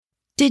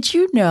Did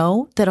you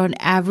know that on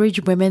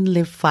average, women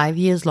live 5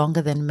 years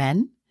longer than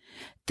men?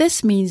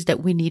 This means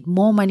that we need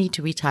more money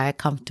to retire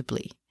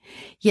comfortably.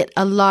 Yet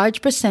a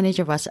large percentage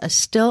of us are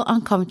still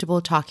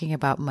uncomfortable talking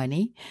about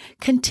money,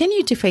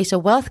 continue to face a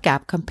wealth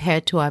gap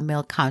compared to our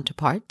male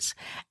counterparts,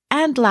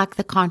 and lack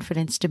the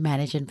confidence to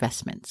manage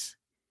investments.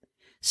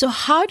 So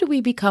how do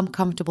we become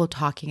comfortable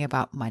talking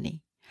about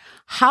money?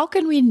 How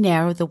can we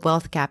narrow the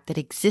wealth gap that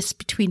exists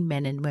between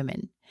men and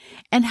women?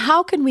 And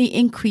how can we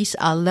increase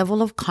our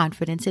level of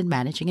confidence in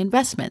managing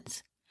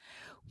investments?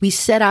 We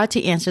set out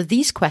to answer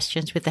these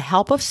questions with the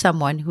help of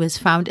someone who has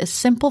found a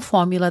simple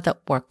formula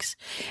that works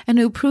and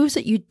who proves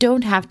that you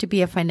don't have to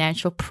be a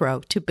financial pro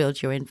to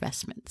build your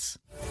investments.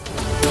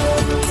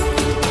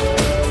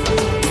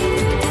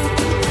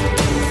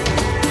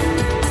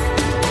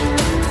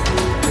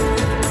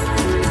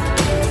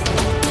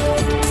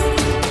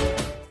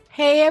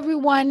 Hey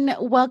everyone,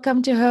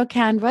 welcome to Her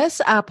Canvas,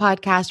 our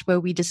podcast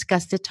where we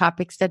discuss the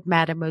topics that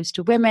matter most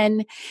to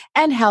women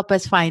and help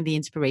us find the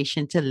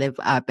inspiration to live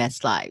our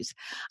best lives.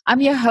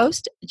 I'm your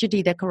host,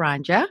 Jadida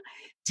Karanja.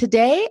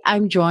 Today,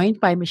 I'm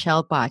joined by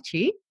Michelle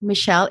Bacci.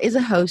 Michelle is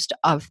a host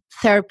of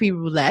Therapy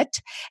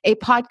Roulette, a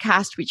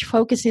podcast which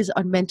focuses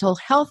on mental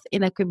health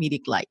in a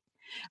comedic light.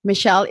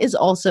 Michelle is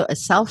also a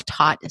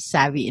self-taught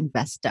savvy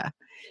investor.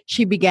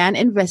 She began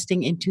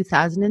investing in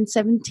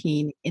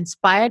 2017,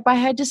 inspired by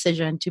her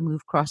decision to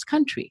move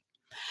cross-country.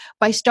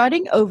 By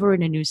starting over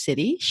in a new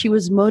city, she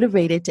was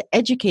motivated to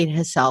educate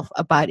herself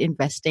about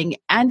investing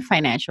and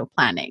financial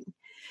planning.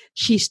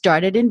 She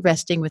started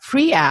investing with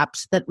free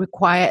apps that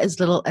require as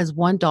little as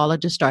 $1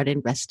 to start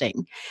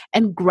investing,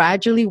 and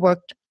gradually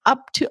worked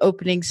up to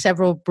opening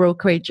several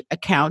brokerage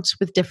accounts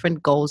with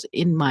different goals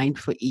in mind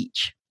for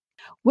each.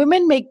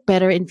 Women make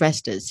better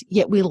investors,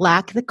 yet we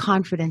lack the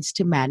confidence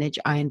to manage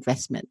our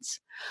investments.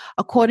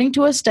 According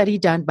to a study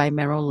done by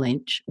Merrill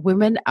Lynch,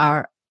 women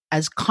are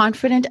as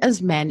confident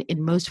as men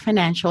in most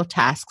financial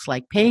tasks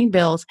like paying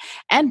bills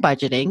and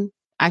budgeting.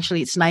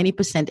 Actually, it's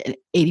 90% and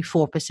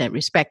 84%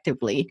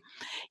 respectively.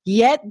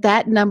 Yet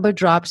that number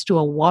drops to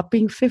a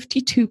whopping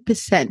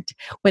 52%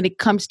 when it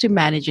comes to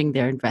managing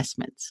their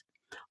investments.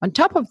 On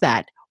top of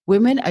that,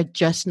 women are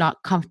just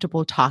not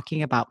comfortable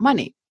talking about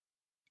money.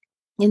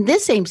 In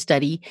this same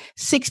study,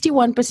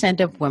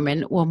 61% of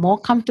women were more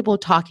comfortable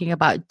talking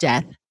about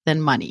death than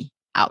money.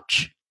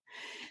 Ouch.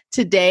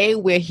 Today,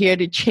 we're here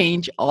to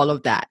change all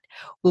of that.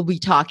 We'll be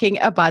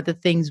talking about the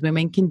things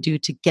women can do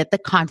to get the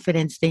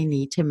confidence they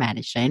need to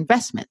manage their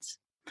investments.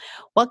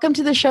 Welcome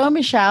to the show,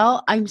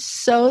 Michelle. I'm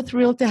so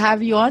thrilled to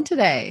have you on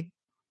today.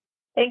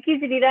 Thank you,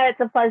 Jadida. It's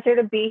a pleasure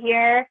to be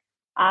here.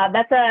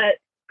 That's a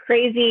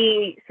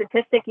crazy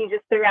statistic you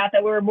just threw out,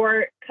 that we're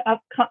more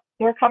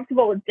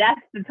comfortable with death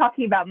than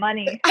talking about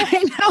money.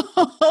 I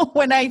know.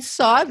 When I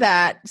saw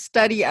that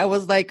study, I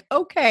was like,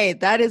 okay,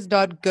 that is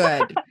not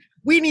good.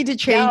 We need to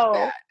change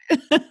that.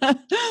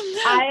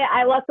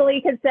 I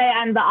luckily could say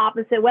I'm the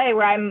opposite way,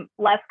 where I'm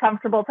less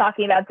comfortable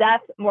talking about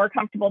death, more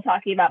comfortable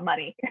talking about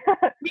money.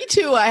 Me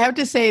too. I have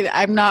to say that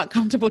I'm not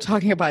comfortable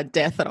talking about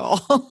death at all,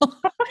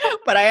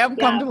 but I am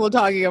comfortable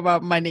talking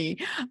about money.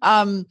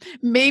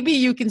 Maybe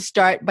you can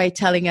start by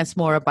telling us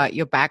more about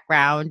your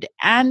background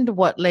and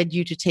what led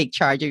you to take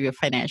charge of your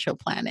financial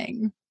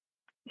planning.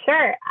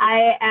 Sure.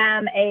 I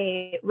am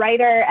a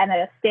writer and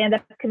a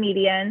stand-up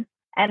comedian,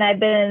 and I've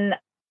been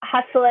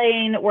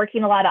hustling,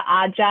 working a lot of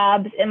odd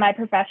jobs in my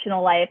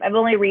professional life. I've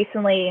only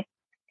recently,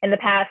 in the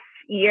past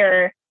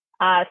year,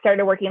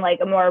 started working like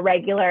a more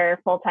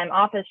regular full-time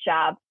office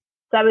job.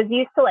 So I was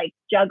used to like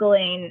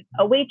juggling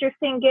a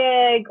waitressing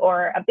gig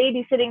or a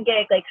babysitting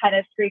gig, like kind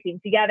of scraping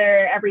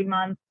together every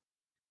month.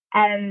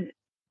 And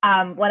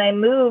when I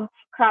moved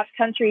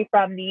cross-country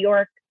from New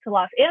York to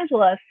Los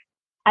Angeles,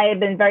 I had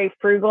been very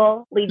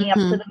frugal leading up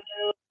to the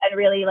move and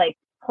really like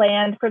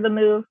planned for the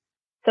move.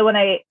 So when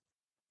I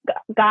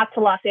got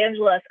to Los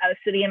Angeles, I was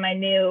sitting in my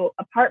new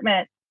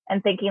apartment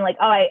and thinking like,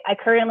 oh, I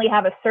currently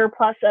have a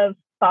surplus of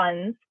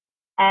funds,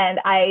 and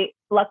I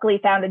luckily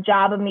found a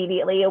job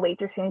immediately, a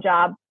waitressing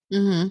job.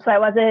 So I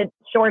wasn't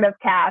short of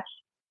cash.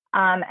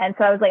 And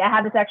so I was like, I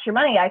have this extra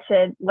money. I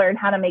should learn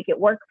how to make it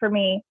work for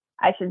me.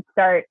 I should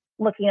start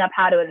looking up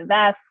how to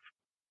invest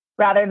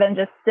rather than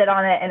just sit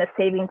on it in a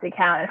savings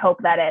account and hope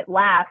that it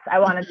lasts. I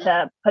wanted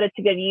to put it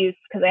to good use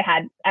because I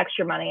had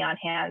extra money on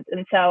hand.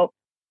 And so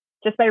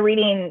just by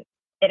reading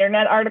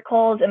internet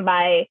articles and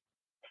by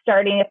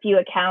starting a few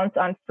accounts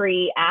on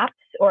free apps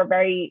or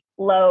very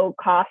low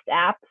cost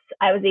apps,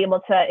 I was able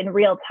to in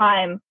real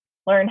time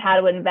learn how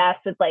to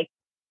invest with like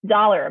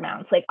dollar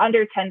amounts, like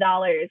under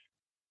 $10,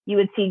 you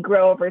would see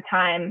grow over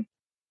time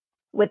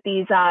with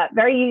these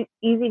very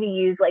easy to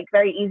use, like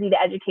very easy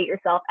to educate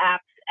yourself apps.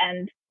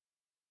 And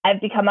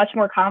I've become much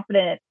more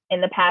confident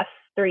in the past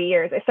 3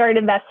 years. I started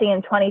investing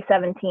in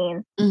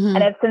 2017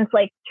 and I've since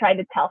like tried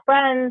to tell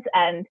friends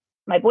and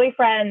my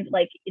boyfriend,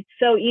 like, it's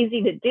so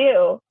easy to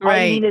do. All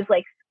you need is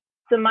like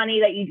some money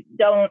that you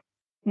don't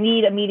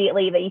need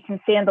immediately, that you can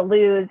stand to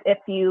lose if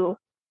you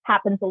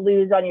happen to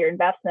lose on your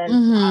investment.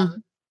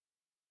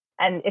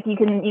 And if you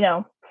can,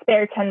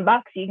 spare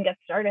 $10, you can get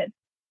started.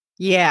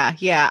 Yeah,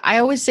 yeah. I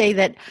always say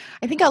that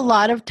I think a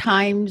lot of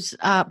times,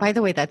 by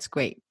the way, that's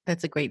great.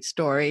 That's a great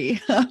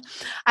story.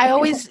 I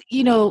always,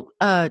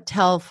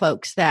 tell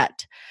folks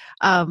that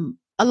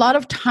a lot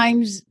of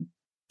times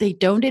they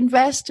don't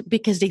invest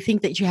because they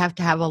think that you have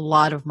to have a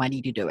lot of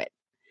money to do it.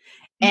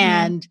 Hmm.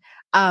 And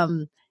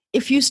um,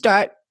 if you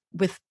start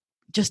with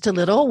just a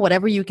little,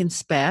 whatever you can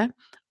spare,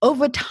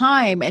 over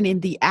time and in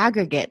the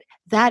aggregate,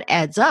 that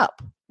adds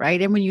up,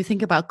 right? And when you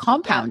think about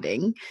Yeah,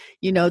 compounding,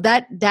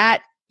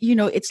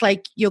 it's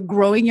like you're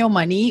growing your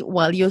money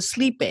while you're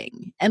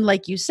sleeping. And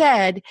like you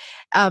said,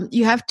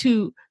 you have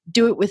to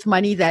do it with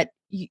money that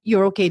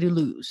you're okay to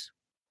lose,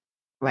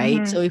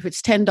 right? hmm, So if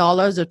it's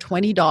 $10 or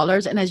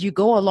 $20, and as you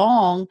go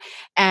along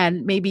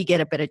and maybe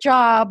get a better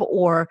job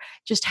or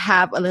just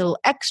have a little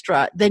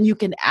extra, then you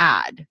can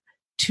add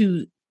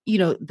to,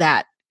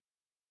 that,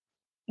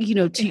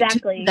 to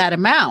exactly. that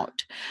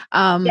amount.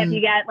 Yeah, if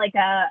you Um, get like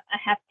a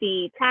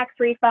hefty tax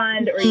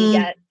refund or you mhm,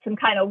 get some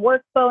kind of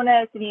work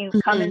bonus, if you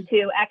come mhm.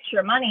 into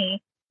extra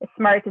money, it's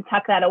smart to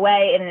tuck that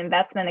away in an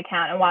investment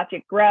account and watch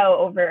it grow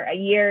over a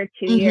year,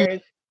 two Mhm.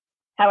 years,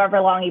 however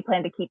long you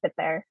plan to keep it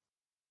there.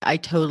 I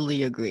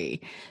totally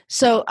agree.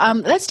 So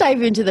let's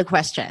dive into the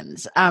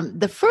questions.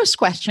 The first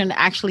question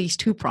actually is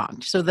two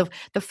pronged. So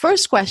the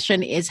first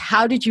question is,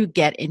 how did you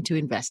get into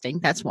investing?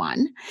 That's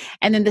one.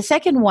 And then the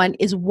second one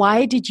is,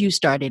 why did you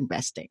start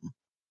investing?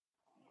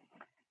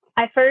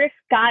 I first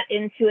got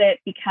into it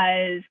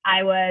because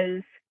I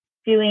was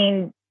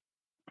doing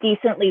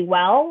decently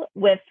well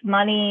with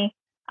money.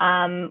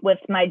 With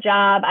my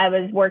job, I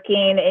was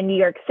working in New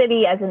York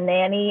City as a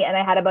nanny, and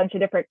I had a bunch of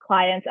different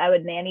clients I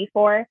would nanny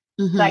for.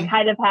 So I Mm-hmm.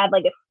 kind of had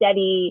like a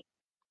steady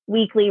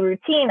weekly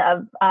routine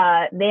of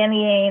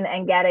nannying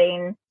and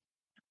getting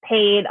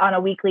paid on a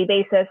weekly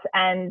basis.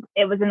 And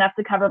it was enough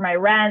to cover my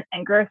rent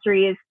and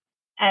groceries.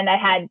 And I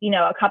had,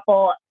 a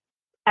couple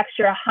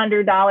extra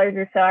 $100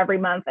 or so every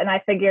month. And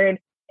I figured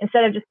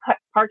instead of just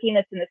parking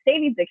this in the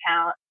savings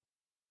account,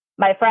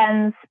 my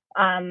friends,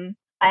 I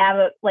have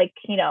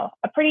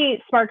a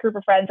pretty smart group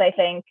of friends, I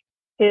think,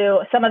 who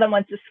some of them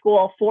went to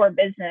school for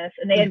business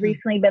and they had Mm-hmm.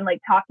 recently been like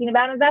talking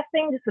about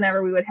investing just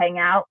whenever we would hang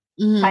out,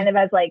 Mm-hmm. kind of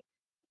as like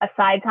a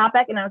side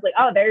topic. And I was like,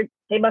 oh,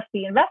 they must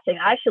be investing.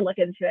 I should look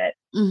into it.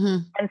 Mm-hmm.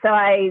 And so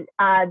I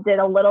did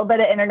a little bit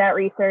of internet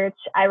research.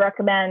 I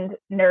recommend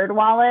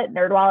NerdWallet.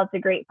 NerdWallet's a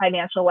great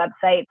financial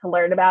website to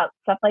learn about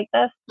stuff like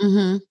this.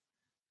 Mm-hmm.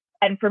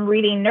 And from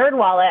reading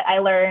NerdWallet, I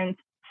learned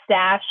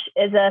Stash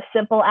is a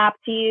simple app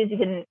to use. You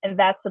can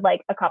invest with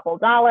like a couple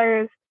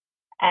dollars,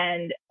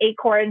 and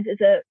Acorns is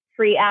a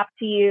free app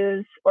to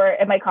use, or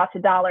it might cost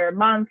 $1 a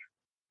month.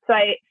 So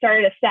I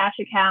started a Stash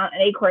account,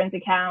 an Acorns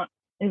account,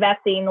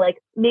 investing like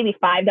maybe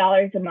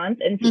 $5 a month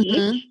into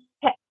each,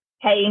 Mm-hmm.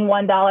 paying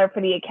 $1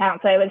 for the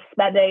account. So I was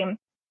spending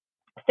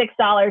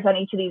 $6 on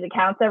each of these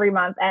accounts every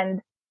month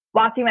and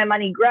watching my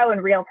money grow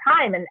in real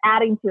time and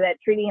adding to it,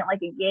 treating it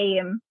like a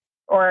game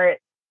or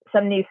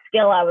some new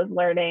skill I was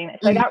learning.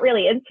 So I got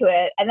really into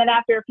it. And then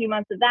after a few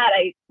months of that,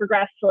 I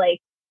progressed to like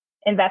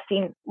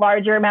investing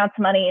larger amounts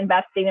of money,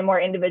 investing in more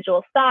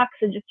individual stocks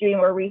and just doing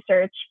more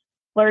research,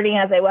 learning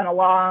as I went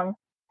along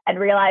and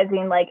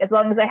realizing like as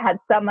long as I had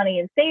some money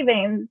in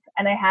savings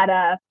and I had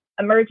a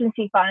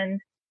emergency fund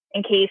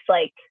in case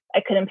like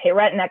I couldn't pay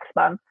rent next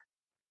month,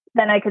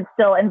 then I could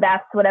still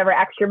invest whatever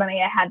extra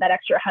money I had, that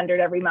extra 100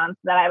 every month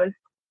that I was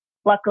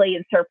luckily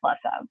in surplus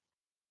of.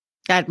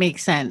 That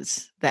makes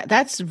sense.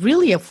 That's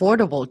really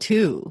affordable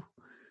too.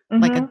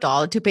 Like a Mm-hmm.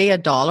 dollar to pay a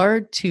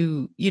dollar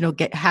to,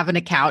 have an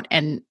account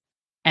and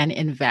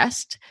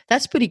invest.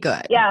 That's pretty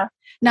good. Yeah.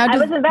 Now I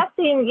was do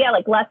investing,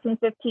 like less than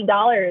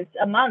 $15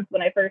 a month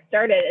when I first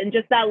started. And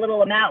just that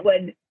little amount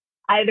would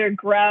either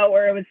grow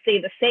or it would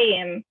stay the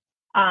same.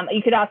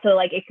 You could also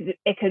like,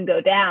 it could go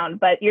down,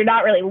 but you're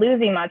not really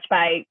losing much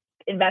by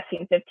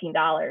investing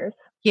 $15.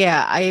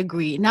 Yeah, I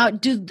agree. Now,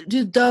 do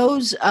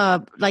those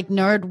like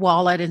Nerd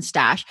Wallet and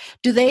Stash,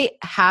 do they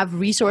have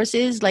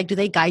resources? Like, do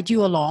they guide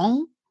you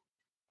along?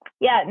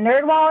 Yeah,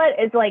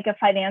 NerdWallet is like a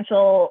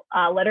financial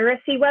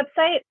literacy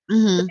website. So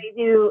Mm-hmm. they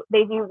do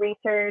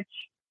research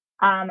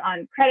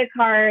on credit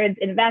cards,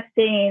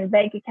 investing,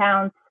 bank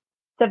accounts.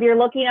 So if you're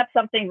looking up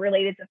something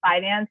related to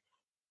finance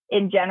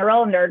in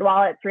general,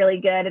 NerdWallet's really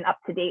good and up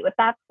to date with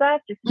that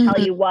stuff. Just to tell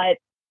Mm-hmm. you what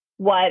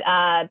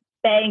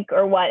bank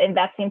or what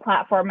investing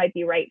platform might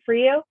be right for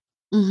you.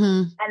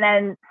 Mm-hmm. And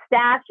then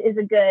Stash is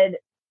a good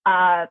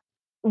uh,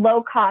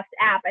 low cost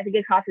app. I think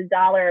it costs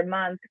 $1 a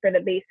month for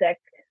the basic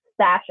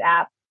Stash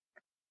app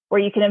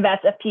where you can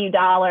invest a few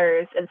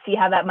dollars and see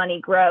how that money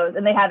grows.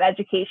 And they have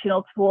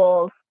educational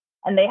tools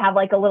and they have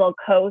like a little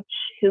coach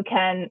who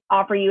can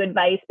offer you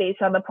advice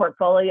based on the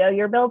portfolio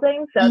you're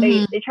building. So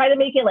they try to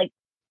make it like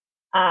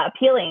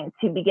appealing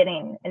to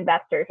beginning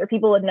investors or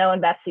people with no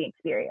investing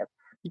experience.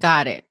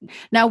 Got it.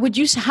 Now,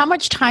 how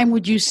much time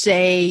would you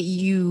say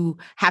you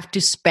have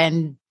to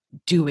spend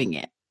doing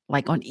it,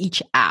 like on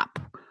each app?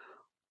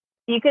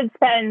 You could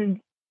spend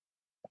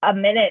a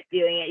minute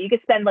doing it. You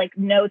could spend like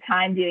no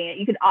time doing it.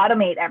 You could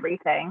automate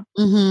everything.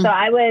 Mm-hmm. So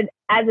I would,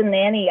 as a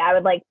nanny, I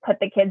would like put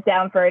the kids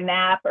down for a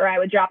nap, or I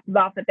would drop them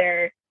off at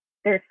their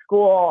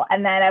school,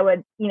 and then I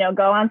would,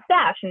 go on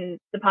Stash and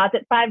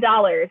deposit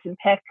 $5 and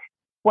pick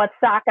what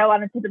stock I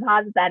wanted to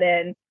deposit that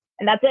in,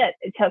 and that's it.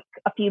 It took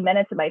a few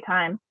minutes of my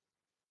time.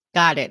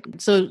 Got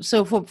it.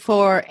 So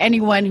for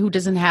anyone who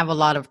doesn't have a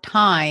lot of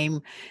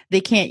time,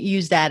 they can't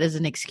use that as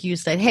an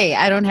excuse that, hey,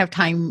 I don't have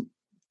time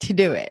to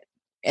do it.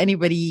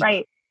 Anybody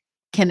Right.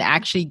 can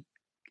actually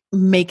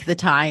make the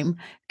time,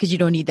 because you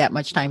don't need that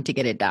much time to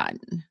get it done.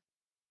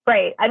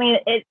 Right. I mean,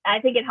 I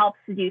think it helps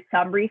to do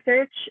some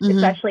research,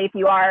 especially if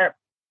you are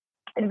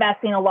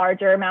investing a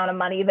larger amount of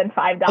money than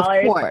 $5.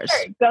 Of course.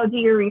 Sure, go do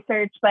your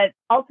research, but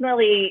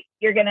ultimately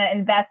you're going to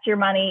invest your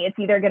money. It's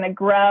either going to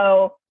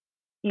grow,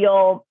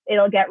 it'll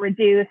get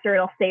reduced, or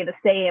it'll stay the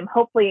same.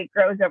 Hopefully it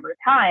grows over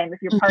time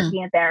if you're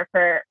parking it there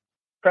for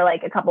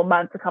like a couple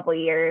months, a couple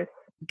years.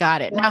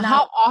 Got it. Now,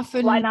 how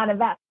often? Why not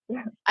invest?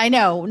 I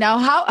know. Now,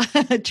 how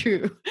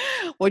true?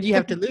 What do you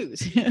have to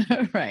lose?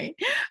 Right.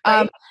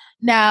 Right.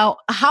 Now,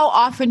 how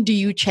often do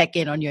you check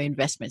in on your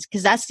investments?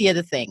 Because that's the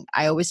other thing.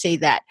 I always say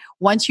that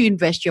once you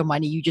invest your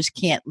money, you just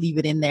can't leave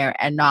it in there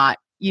and not,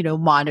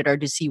 monitor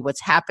to see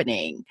what's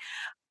happening.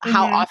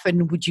 How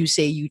often would you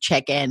say you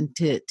check in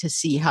to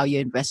see how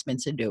your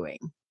investments are doing?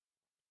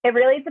 It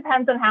really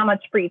depends on how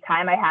much free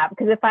time I have.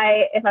 Because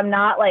if I'm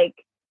not like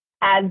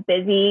as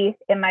busy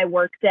in my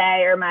work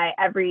day or my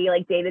every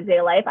like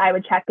day-to-day life, I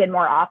would check in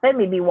more often,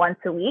 maybe once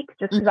a week,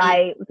 just because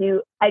I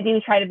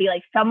do try to be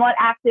like somewhat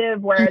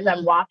active, whereas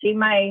I'm watching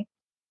my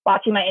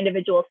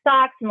individual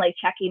stocks and like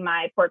checking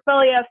my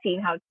portfolio,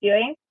 seeing how it's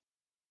doing.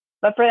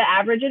 But for the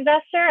average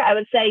investor, I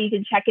would say you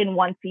can check in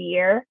once a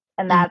year,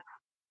 and that's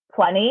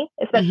plenty,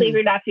 especially if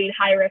you're not doing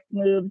high risk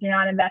moves, you're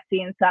not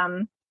investing in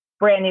some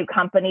brand new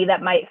company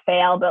that might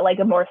fail, but like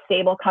a more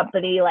stable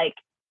company like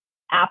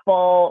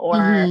Apple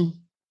or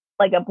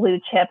like a blue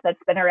chip that's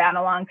been around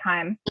a long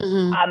time.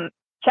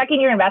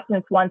 Checking your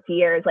investments once a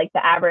year is like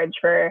the average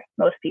for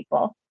most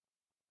people.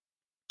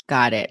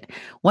 Got it.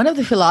 One of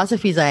the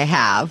philosophies I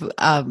have,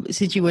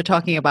 since you were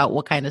talking about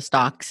what kind of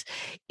stocks,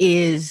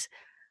 is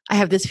I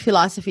have this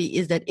philosophy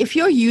is that if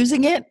you're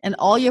using it and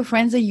all your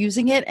friends are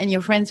using it and your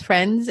friends'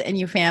 friends and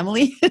your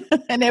family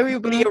and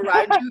everybody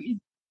around you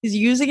is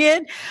using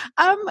it,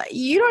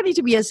 you don't need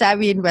to be a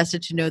savvy investor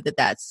to know that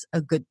that's a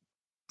good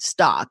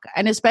stock.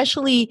 And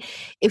especially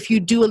if you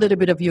do a little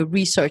bit of your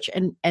research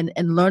and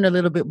learn a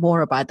little bit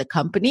more about the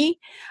company,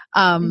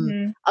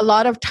 a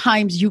lot of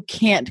times you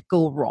can't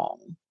go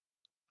wrong.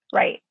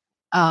 Right.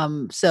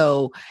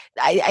 So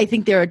I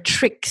think there are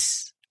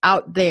tricks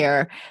out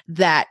there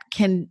that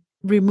can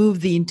remove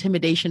the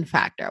intimidation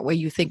factor where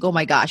you think, oh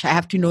my gosh, I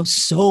have to know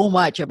so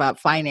much about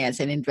finance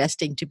and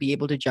investing to be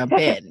able to jump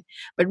in.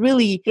 But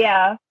really,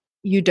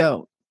 you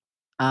don't.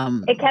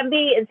 It can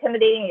be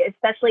intimidating,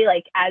 especially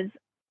like as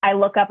I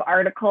look up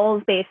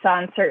articles based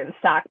on certain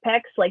stock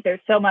picks. Like there's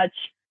so much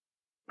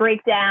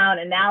breakdown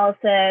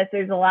analysis.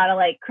 There's a lot of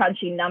like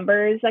crunching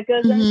numbers that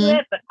goes into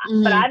it, but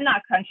I'm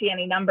not crunching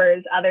any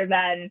numbers other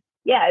than,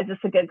 is this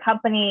a good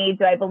company?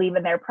 Do I believe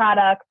in their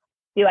product?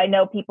 Do I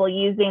know people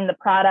using the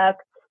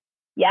product?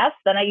 Yes,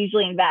 then I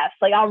usually invest.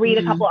 Like I'll read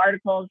a couple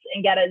articles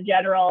and get a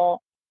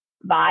general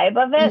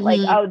vibe of it.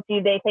 Like, oh,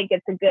 do they think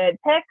it's a good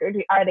pick, or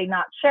are they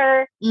not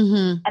sure?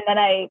 And then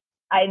I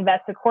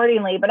invest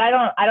accordingly. But I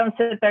don't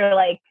sit there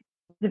like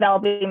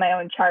developing my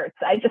own charts.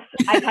 I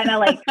kind of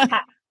like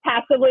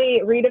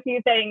passively read a few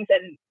things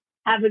and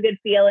have a good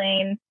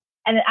feeling.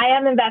 And I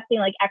am investing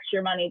like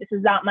extra money. This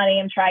is not money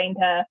I'm trying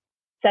to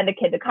send a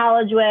kid to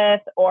college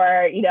with,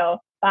 or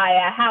buy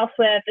a house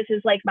with. This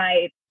is like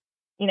my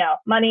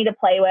money to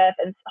play with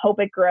and hope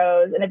it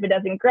grows. And if it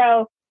doesn't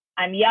grow,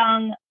 I'm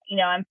young,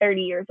 I'm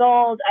 30 years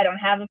old. I don't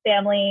have a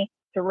family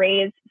to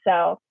raise.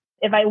 So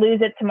if I lose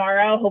it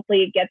tomorrow,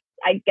 hopefully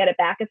I get it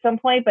back at some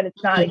point, but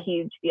it's not a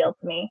huge deal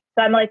to me.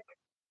 So I'm like,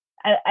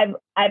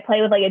 I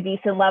play with like a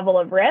decent level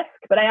of risk,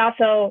 but I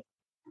also,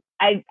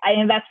 I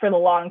invest for the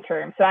long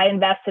term. So I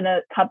invest in a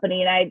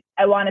company and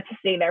I want it to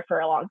stay there for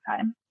a long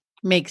time.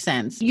 Makes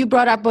sense. You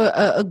brought up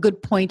a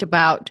good point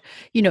about,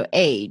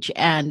 age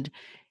and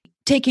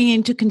taking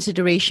into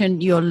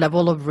consideration your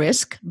level of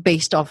risk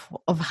based off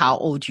of how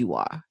old you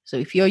are. So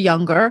if you're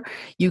younger,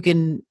 you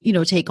can,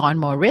 take on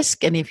more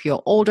risk. And if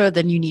you're older,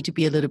 then you need to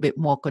be a little bit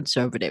more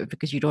conservative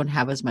because you don't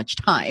have as much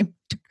time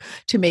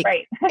to make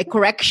a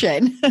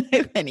correction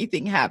if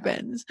anything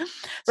happens.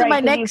 So my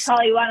next, you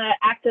probably want to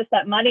access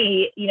that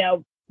money,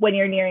 when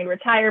you're nearing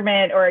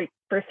retirement or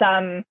for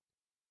some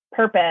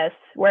purpose.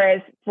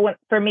 Whereas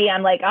for me,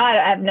 I'm like,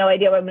 I have no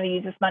idea what I'm going to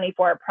use this money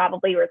for.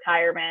 Probably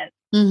retirement.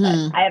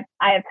 I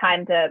have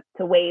time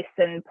to waste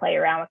and play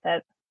around with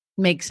it.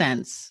 Makes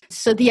sense.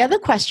 So the other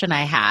question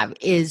I have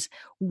is,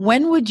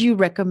 when would you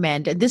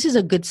recommend, and this is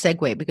a good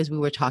segue because we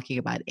were talking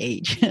about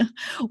age,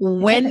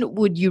 when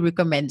would you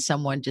recommend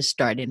someone to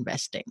start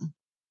investing?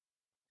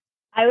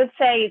 I would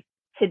say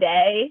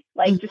today,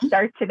 like just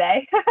start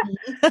today.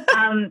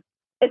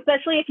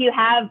 especially if you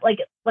have like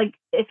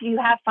if you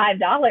have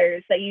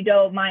 $5 that you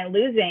don't mind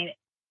losing,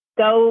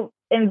 go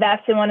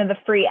invest in one of the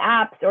free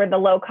apps or the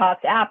low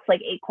cost apps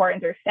like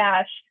Acorns or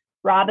Stash.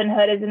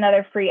 Robinhood is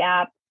another free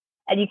app,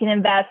 and you can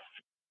invest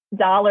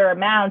dollar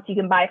amounts. You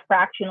can buy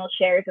fractional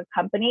shares of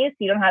companies. So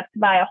you don't have to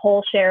buy a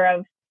whole share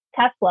of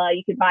Tesla.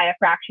 You could buy a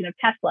fraction of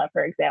Tesla,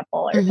 for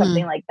example, or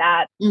something like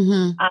that.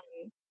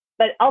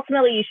 But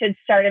ultimately, you should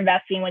start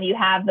investing when you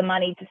have the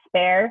money to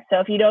spare. So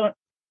if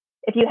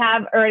you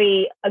have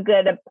already a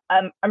good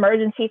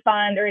emergency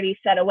fund already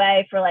set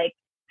away for like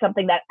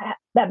something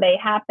that may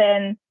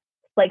happen,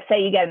 like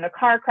say you get in a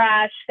car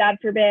crash, God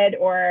forbid,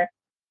 or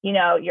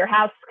your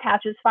house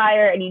catches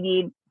fire and you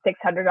need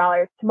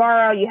 $600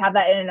 tomorrow, you have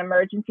that in an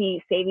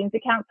emergency savings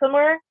account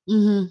somewhere.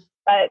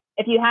 But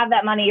if you have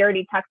that money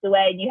already tucked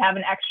away and you have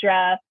an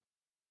extra,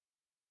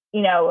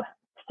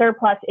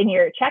 surplus in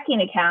your checking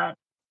account,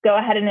 go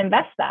ahead and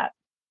invest that.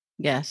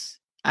 Yes,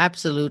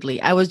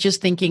 absolutely. I was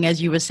just thinking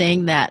as you were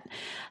saying that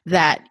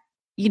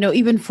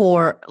even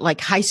for like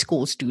high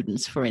school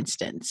students, for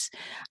instance,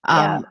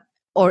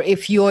 or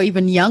if you're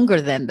even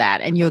younger than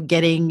that and you're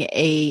getting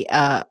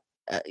a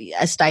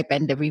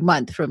stipend every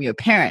month from your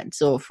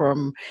parents, or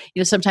from,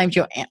 sometimes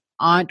your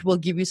aunt will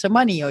give you some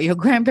money or your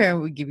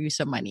grandparent will give you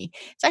some money.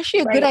 It's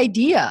actually a good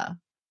idea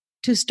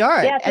to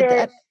start.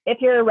 Yeah, if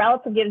your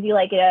relative gives you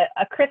like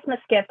a Christmas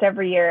gift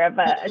every year of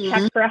a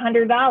check for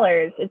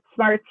 $100, it's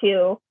smart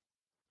to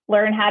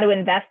learn how to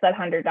invest that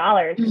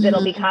 $100 because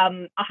it'll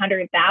become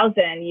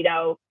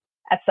 $100,000,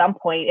 at some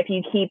point if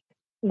you keep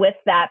with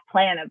that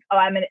plan of,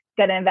 I'm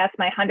going to invest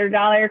my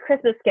 $100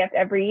 Christmas gift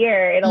every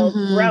year. It'll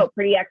grow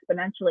pretty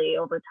exponentially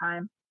over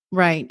time.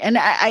 Right. And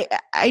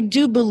I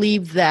do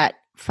believe that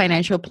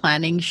financial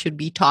planning should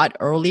be taught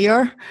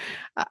earlier.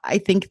 I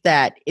think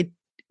that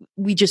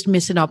we just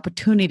miss an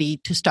opportunity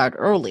to start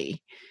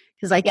early.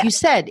 Because like you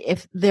said,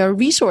 if there are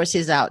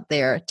resources out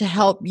there to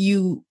help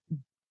you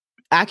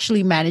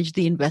actually manage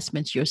the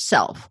investments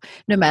yourself,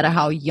 no matter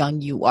how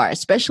young you are,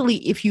 especially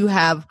if you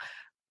have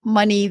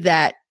money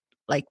that,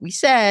 like we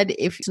said,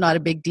 if it's not a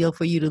big deal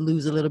for you to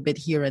lose a little bit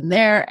here and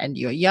there and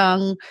you're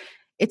young,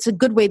 it's a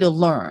good way to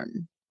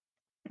learn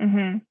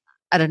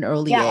at an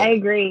early age. Yeah, I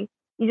agree.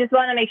 You just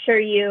want to make sure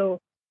you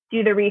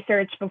do the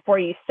research before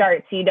you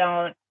start so you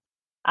don't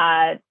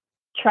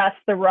trust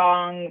the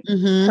wrong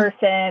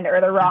person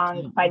or the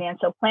wrong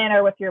financial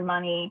planner with your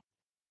money.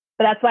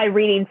 But that's why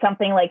reading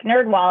something like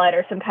NerdWallet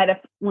or some kind of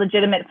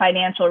legitimate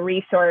financial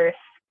resource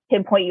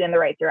can point you in the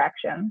right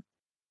direction.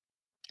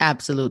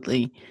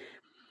 Absolutely.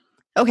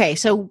 Okay,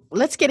 so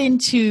let's get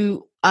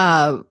into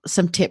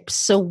some tips.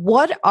 So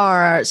what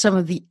are some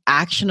of the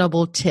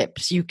actionable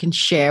tips you can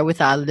share with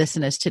our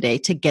listeners today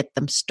to get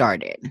them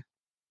started?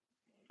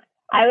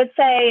 I would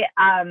say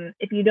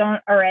if you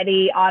don't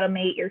already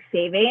automate your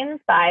savings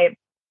by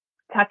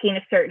tucking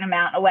a certain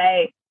amount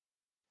away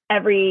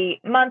every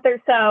month or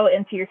so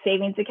into your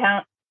savings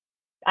account,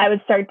 I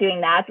would start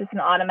doing that. Just an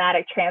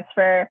automatic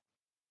transfer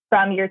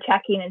from your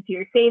checking into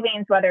your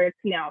savings, whether it's,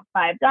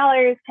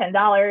 $5,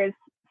 $10,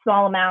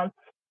 small amounts,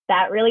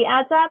 that really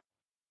adds up.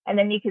 And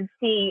then you can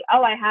see,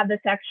 I have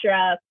this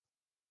extra,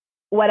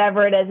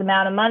 whatever it is,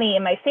 amount of money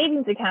in my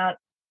savings account.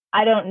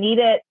 I don't need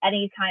it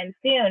anytime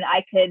soon.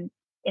 I could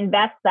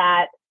invest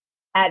that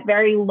at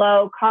very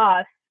low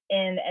cost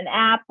in an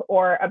app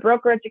or a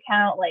brokerage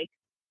account like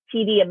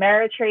TD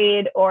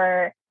Ameritrade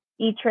or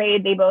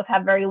E-Trade. They both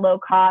have very low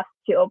cost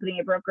to opening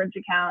a brokerage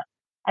account.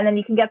 And then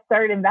you can get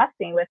started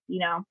investing with,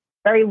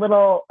 very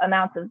little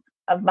amounts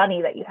of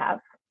money that you have.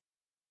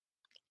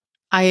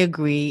 I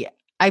agree.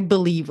 I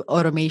believe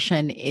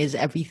automation is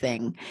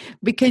everything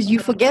because you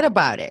forget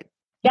about it.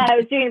 Yeah, I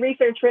was doing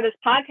research for this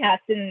podcast,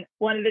 and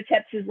one of the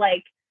tips is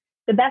like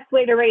the best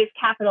way to raise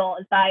capital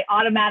is by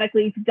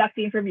automatically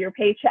deducting from your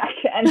paycheck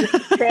and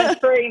just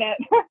transferring it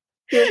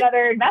to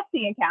another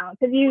investing account,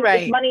 because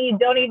it's money you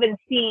don't even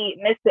see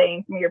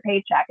missing from your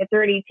paycheck. It's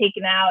already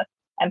taken out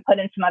and put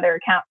in some other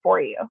account for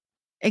you.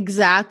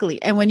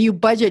 Exactly. And when you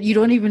budget, you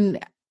don't even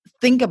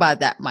think about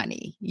that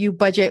money. You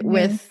budget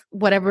with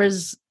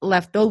whatever's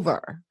left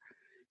over.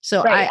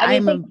 So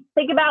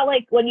think about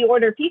like when you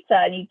order pizza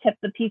and you tip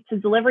the pizza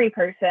delivery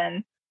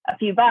person a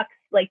few bucks.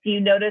 Like, do you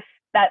notice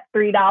that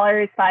 $3,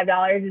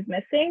 $5 is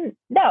missing?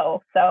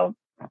 No. So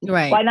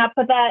why not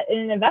put that in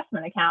an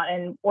investment account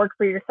and work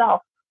for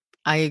yourself?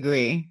 I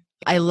agree.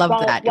 I love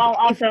that. While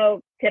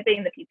also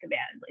tipping the pizza man.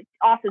 Like,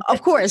 also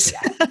of course.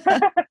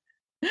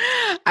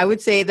 I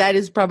would say that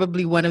is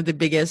probably one of the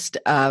biggest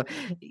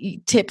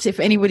tips.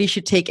 If anybody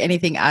should take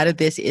anything out of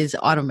this, is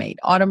automate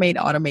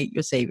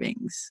your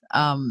savings.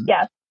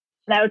 Yes.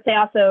 And I would say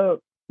also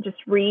just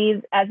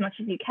read as much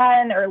as you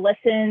can or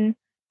listen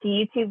to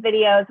YouTube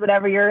videos,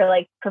 whatever your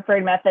like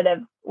preferred method of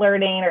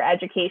learning or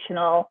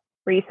educational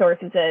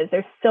resources is.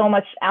 There's so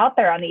much out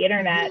there on the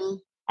internet.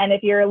 And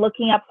if you're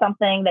looking up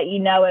something that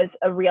is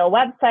a real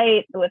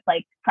website with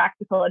like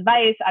practical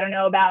advice,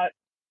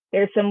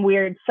 there's some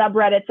weird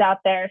subreddits out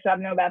there, so I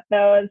don't know about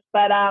those.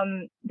 But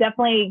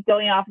definitely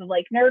going off of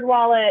like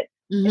NerdWallet,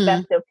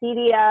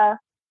 Investopedia,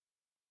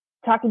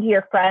 talking to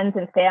your friends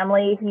and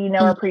family who you know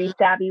are Mhm. pretty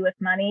savvy with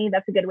money,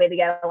 that's a good way to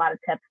get a lot of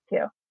tips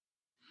too.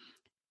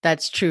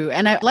 That's true.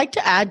 And I'd like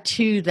to add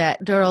too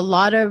that there are a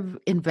lot of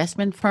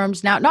investment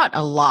firms now, not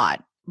a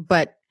lot,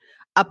 but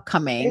There's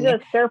upcoming a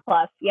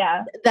surplus.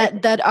 Yeah.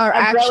 It's that are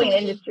a growing actually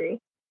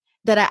industry.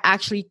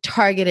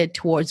 targeted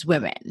towards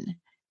women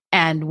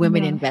and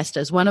women Hmm.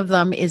 investors. One of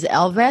them is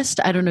Elvest.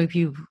 I don't know if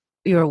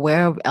you're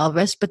aware of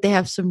Elvest, but they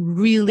have some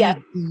Yes.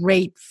 really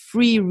great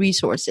free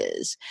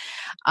resources.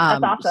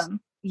 That's Um, awesome.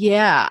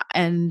 yeah,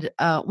 and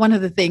one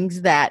of the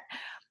things that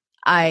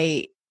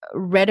I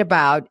read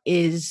about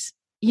is,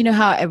 you know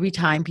how every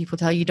time people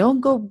tell you don't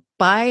go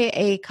buy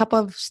a cup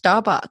of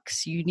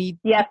Starbucks, you need,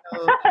 Yes.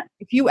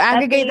 if you That's the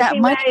aggregate that easy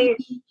money, way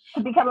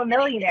to become a it's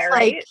millionaire,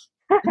 like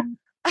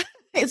right?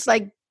 it's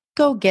like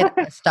go get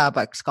a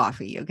Starbucks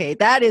coffee. Okay,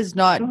 that is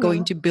not going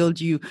Hmm. to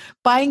build you.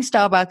 Buying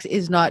Starbucks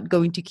is not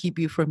going to keep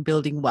you from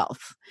building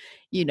wealth.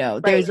 You know,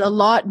 there's Right. a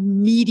lot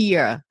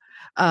media,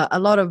 a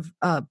lot of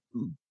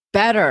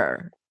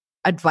better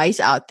advice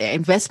out there,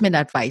 investment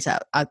advice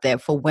out there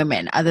for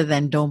women other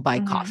than don't buy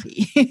Hmm.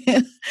 coffee.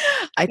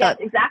 I Yes, thought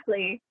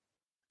exactly.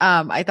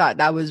 I thought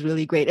that was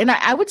really great. And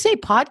I would say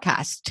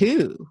podcasts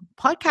too.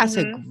 Podcasts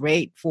are Hmm.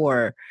 great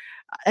for,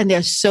 and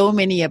there's so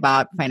many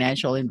about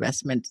financial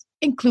investment,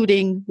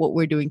 including what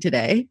we're doing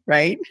today,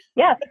 right?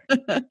 Yes.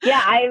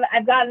 Yeah,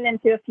 I've gotten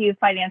into a few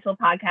financial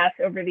podcasts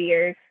over the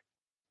years.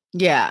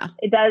 Yeah.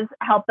 It does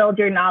help build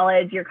your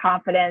knowledge, your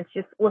confidence,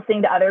 just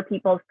listening to other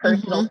people's Hmm.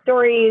 personal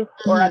stories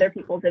or Hmm. other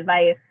people's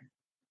advice.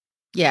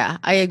 Yeah,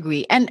 I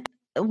agree. And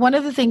one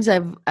of the things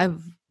I've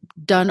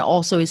done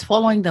also is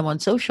following them on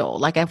social.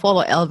 Like I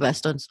follow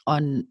Elvest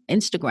on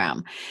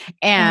Instagram,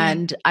 Hmm.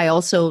 and I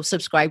also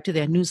subscribe to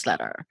their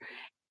newsletter.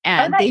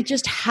 Oh, And they nice.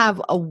 just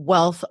have a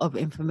wealth of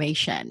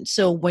information.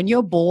 So when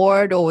you're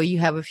bored or you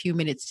have a few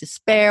minutes to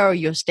spare or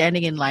you're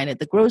standing in line at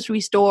the grocery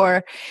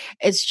store,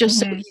 it's just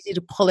so Hmm. easy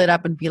to pull it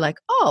up and be like,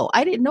 oh,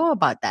 I didn't know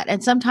about that.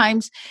 And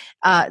sometimes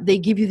they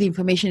give you the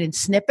information in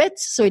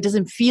snippets so it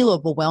doesn't feel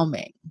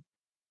overwhelming.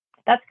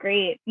 That's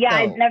great. Yeah,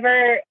 I So,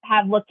 never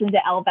have looked into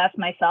Ellevest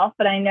myself,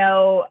 but I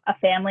know a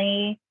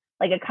family,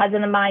 like a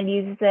cousin of mine,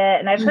 uses it,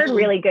 and I've heard mhm,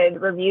 really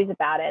good reviews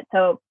about it.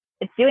 So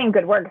it's doing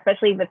good work,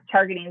 especially if it's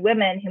targeting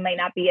women who might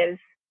not be as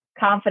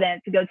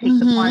confident to go take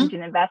the mhm, plunge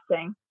in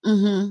investing.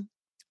 mhm.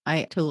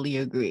 I totally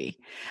agree.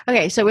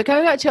 Okay, so we're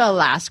coming up to our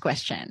last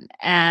question,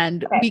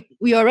 and Okay.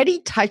 we already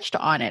touched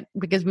on it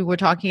because we were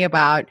talking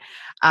about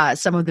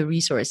some of the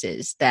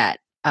resources that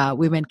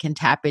women can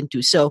tap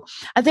into. So,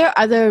 are there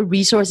other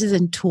resources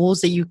and tools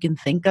that you can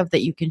think of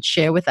that you can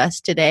share with us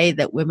today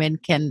that women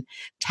can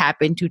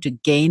tap into to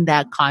gain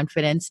that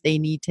confidence they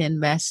need to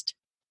invest?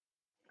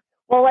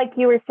 Well, like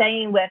you were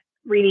saying with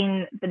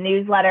reading the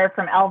newsletter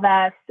from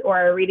Ellevest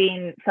or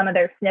reading some of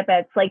their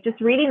snippets, like just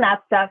reading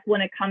that stuff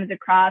when it comes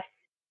across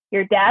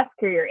your desk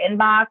or your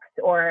inbox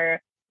or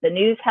the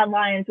news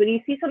headlines, when you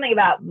see something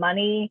about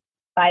money,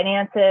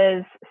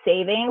 finances,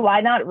 saving,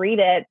 why not read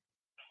it,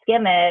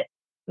 skim it?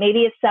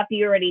 Maybe it's stuff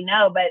you already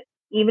know, but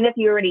even if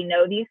you already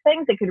know these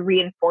things, it could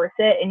reinforce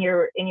it in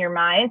your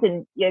mind,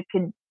 and it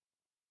could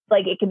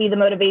it could be the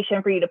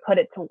motivation for you to put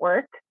it to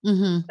work.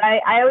 Mm-hmm.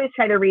 I always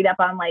try to read up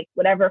on like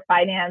whatever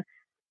finance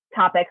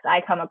topics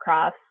I come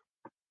across.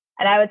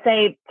 And I would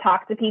say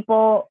talk to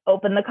people,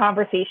 open the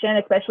conversation,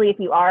 especially if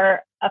you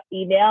are a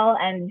female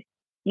and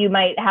you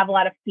might have a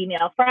lot of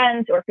female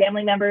friends or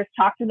family members.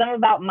 Talk to them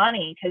about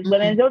money because Mm-hmm.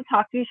 women don't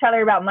talk to each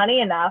other about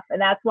money enough. And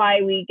that's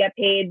why we get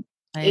paid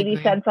I 80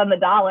 agree. cents on the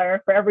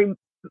dollar for every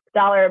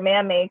dollar a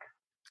man makes.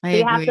 I So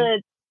you have agree.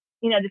 to,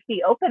 just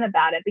be open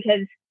about it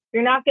because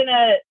you're not going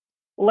to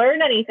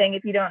learn anything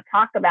if you don't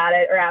talk about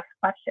it or ask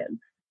questions.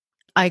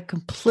 I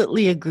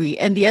completely agree.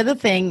 And the other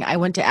thing I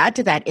want to add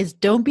to that is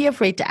don't be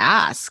afraid to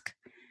ask.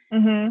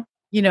 Mm-hmm.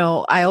 You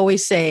know, I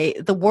always say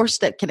the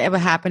worst that can ever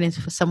happen is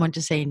for someone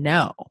to say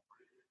no.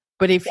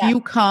 But if Yes. you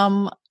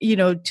come,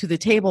 to the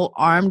table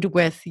armed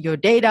with your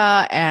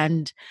data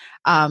and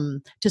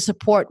to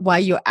support why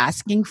you're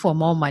asking for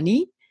more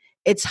money,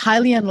 it's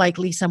highly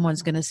unlikely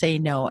someone's going to say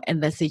no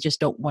unless they just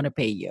don't want to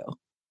pay you.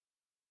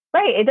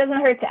 Right. It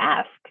doesn't hurt to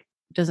ask.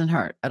 It doesn't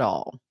hurt at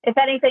all. If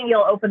anything,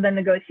 you'll open the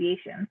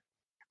negotiation.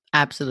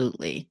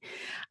 Absolutely.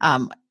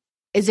 Um,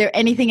 is there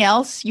anything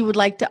else you would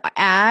like to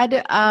add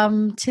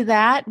to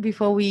that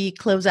before we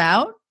close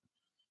out?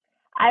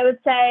 I would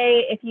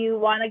say if you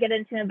want to get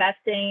into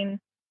investing,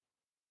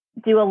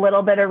 do a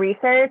little bit of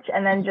research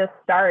and then just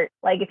start.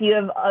 Like if you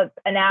have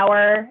an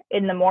hour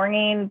in the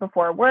morning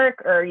before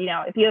work, or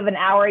if you have an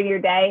hour in your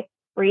day,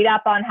 read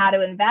up on how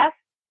to invest,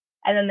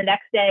 and then the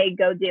next day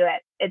go do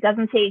it. It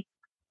doesn't take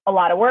a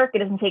lot of work. It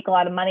doesn't take a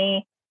lot of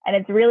money, and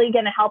it's really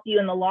going to help you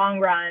in the long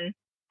run.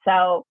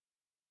 So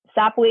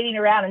stop waiting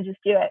around and just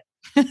do it.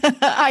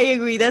 I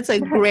agree. That's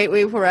a great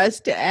way for us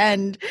to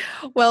end.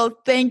 Well,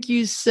 thank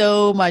you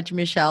so much,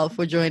 Michelle,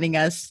 for joining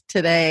us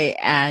today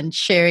and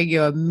sharing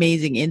your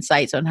amazing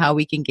insights on how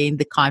we can gain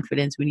the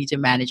confidence we need to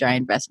manage our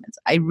investments.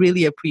 I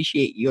really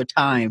appreciate your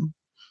time.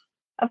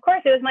 Of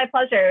course, it was my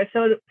pleasure. It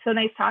was so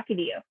nice talking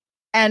to you.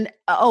 And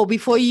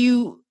before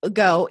you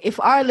go, if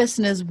our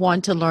listeners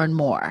want to learn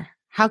more,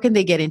 how can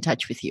they get in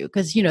touch with you?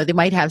 Because, they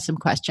might have some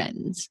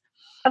questions.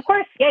 Of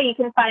course. Yeah, you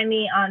can find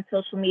me on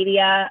social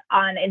media.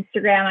 On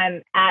Instagram,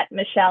 I'm at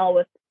Michelle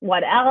with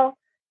one L,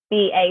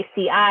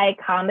 BACI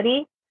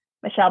comedy,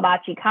 Michelle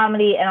Bacci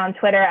comedy. And on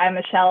Twitter, I'm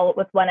Michelle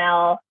with one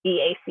L,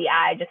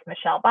 BACI, just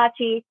Michelle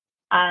Bacci.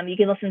 You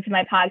can listen to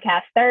my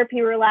podcast,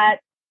 Therapy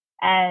Roulette,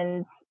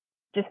 and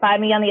just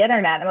find me on the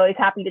internet. I'm always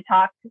happy to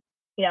talk,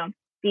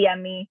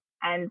 DM me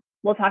and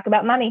we'll talk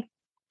about money.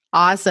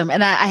 Awesome.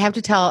 And I have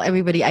to tell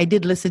everybody, I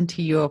did listen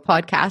to your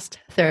podcast,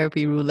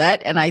 Therapy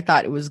Roulette, and I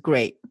thought it was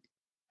great.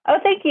 Oh,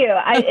 thank you.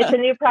 It's a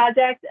new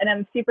project and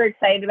I'm super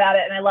excited about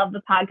it. And I love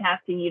the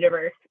podcasting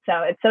universe.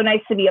 So it's so nice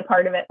to be a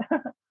part of it.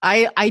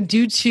 I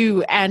do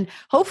too. And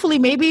hopefully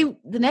maybe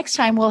the next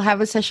time we'll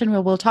have a session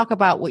where we'll talk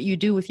about what you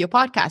do with your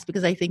podcast,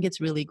 because I think it's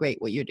really great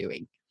what you're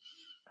doing.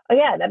 Oh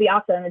yeah, that'd be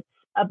awesome. It's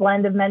a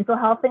blend of mental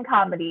health and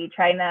comedy,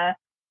 trying to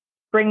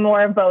bring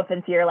more of both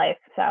into your life.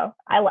 So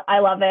I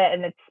love it.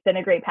 And it's been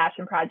a great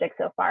passion project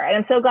so far. And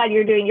I'm so glad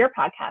you're doing your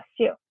podcast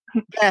too.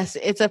 Yes,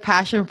 it's a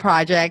passion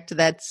project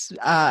that's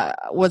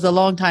was a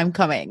long time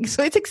coming.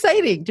 So it's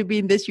exciting to be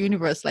in this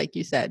universe, like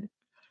you said.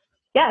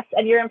 Yes,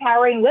 and you're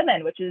empowering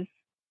women, which is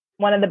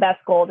one of the best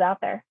goals out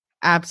there.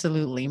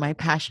 Absolutely. My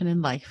passion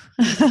in life.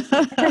 It's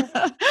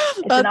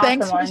an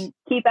awesome one.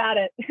 Keep at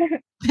it.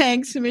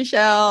 Thanks,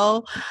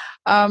 Michelle.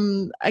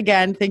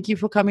 Again, thank you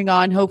for coming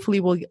on. Hopefully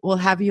we'll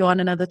have you on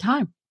another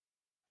time.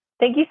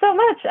 Thank you so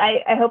much.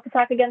 I hope to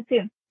talk again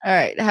soon. All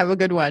right. Have a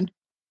good one.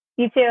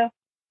 You too.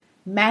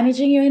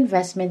 Managing your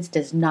investments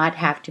does not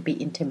have to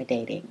be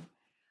intimidating.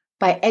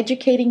 By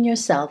educating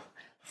yourself,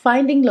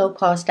 finding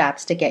low-cost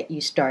apps to get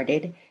you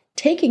started,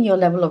 taking your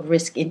level of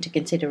risk into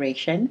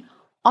consideration,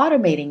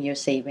 automating your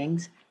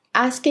savings,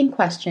 asking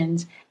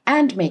questions,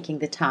 and making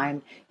the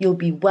time, you'll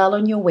be well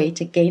on your way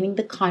to gaining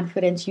the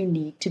confidence you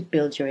need to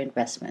build your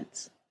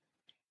investments.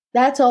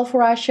 That's all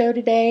for our show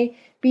today.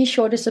 Be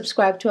sure to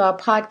subscribe to our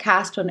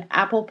podcast on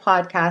Apple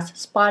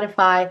Podcasts,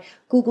 Spotify,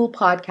 Google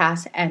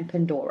Podcasts, and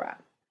Pandora.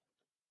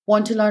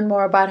 Want to learn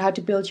more about how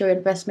to build your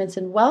investments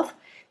and wealth?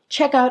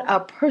 Check out our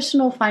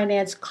personal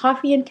finance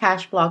coffee and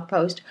cash blog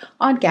post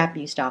on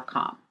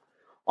gapnews.com.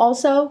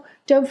 Also,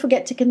 don't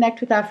forget to connect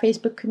with our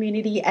Facebook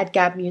community at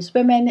Gap News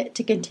Women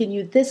to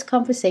continue this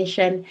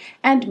conversation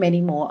and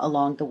many more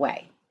along the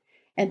way.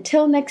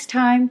 Until next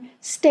time,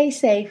 stay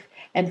safe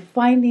and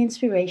find the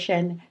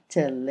inspiration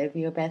to live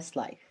your best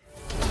life.